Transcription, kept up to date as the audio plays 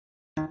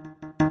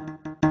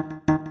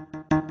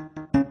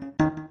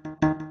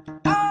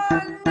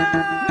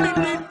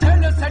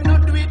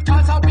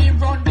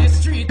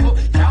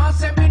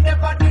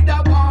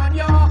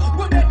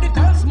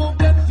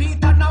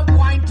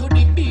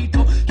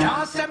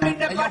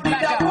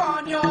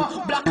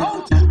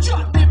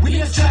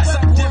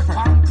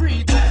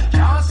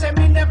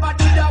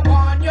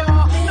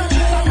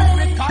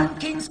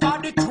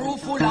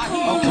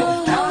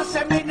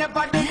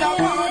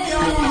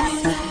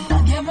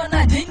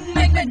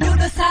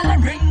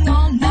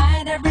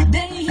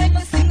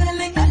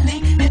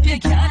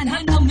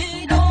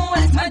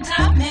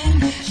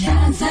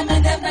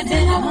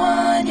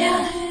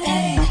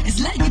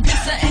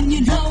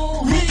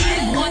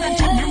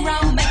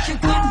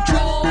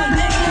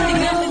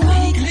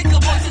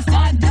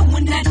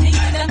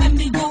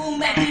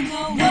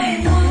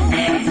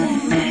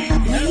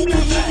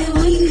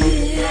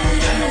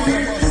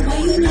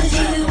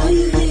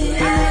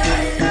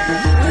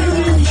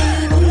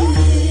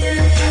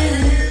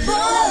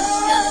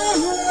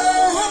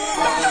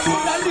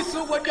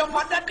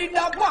mother did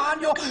a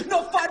warn you.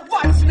 No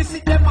advice, me see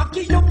them a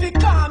give you fi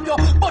calm you.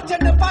 But you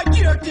never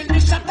hear till the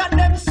shot and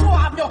them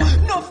swab you.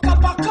 No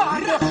copper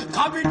can you,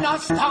 carrying a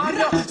stand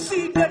you.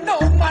 See them now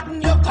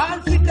madden you,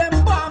 can't see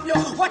them bomb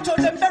you. Watch how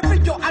them bury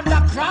you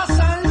under cross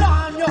and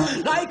lawn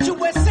you. Like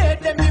USA,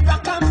 them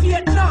Iraq and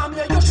Vietnam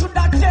you. You should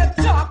have take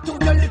talk to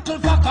your little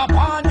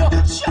vagabond you.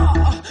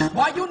 Sure,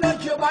 why you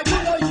not here, why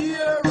you not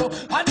here?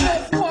 And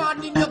no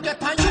warning you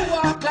get and you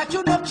act like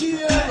you not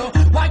here.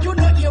 Why you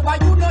not here, why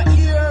you not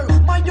here?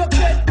 Man, you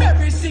get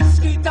buried 6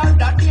 feet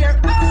under there.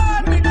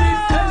 Ah, me did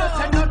tell you,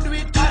 say not do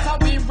it cause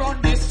we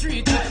run the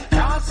street.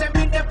 Can't say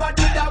me never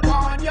did a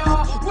warn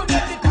ya. We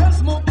let the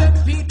girls move them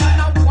feet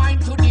and a wine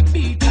to the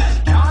beat.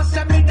 Can't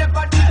say me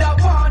never did a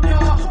warn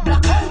ya.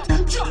 Blackout,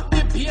 drop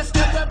the bass,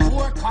 never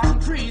pour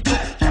concrete.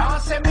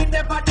 Can't say me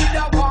never did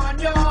a warn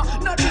ya.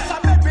 Now this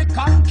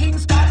American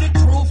kings got the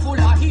crew full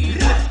of heat.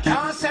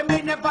 Can't say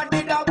me never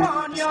did a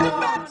warn ya.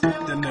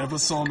 They never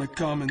saw me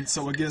coming,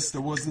 so I guess they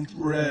wasn't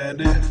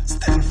ready.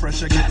 Still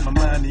fresh, I get my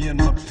money and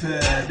my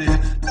petty.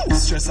 No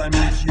stress, I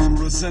make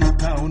euros and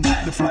pound.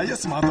 The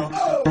flyest mother,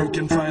 you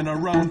can find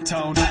around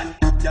town.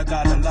 I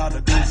got a lot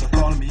of girls that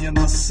call me in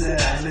my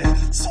celly.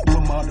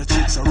 Supermodel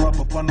chicks are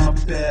up on my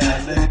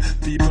belly.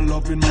 People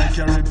loving my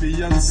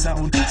Caribbean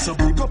sound. So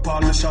big up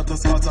all the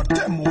shutters cause I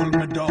them hold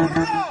me down.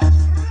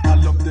 I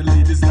love the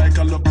ladies like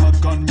I love my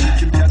gun. You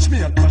can catch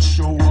me at my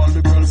show, all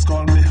the girls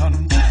call me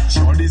hun.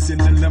 Shorty's in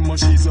the limo,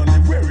 she's only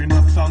wearing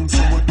a thong. So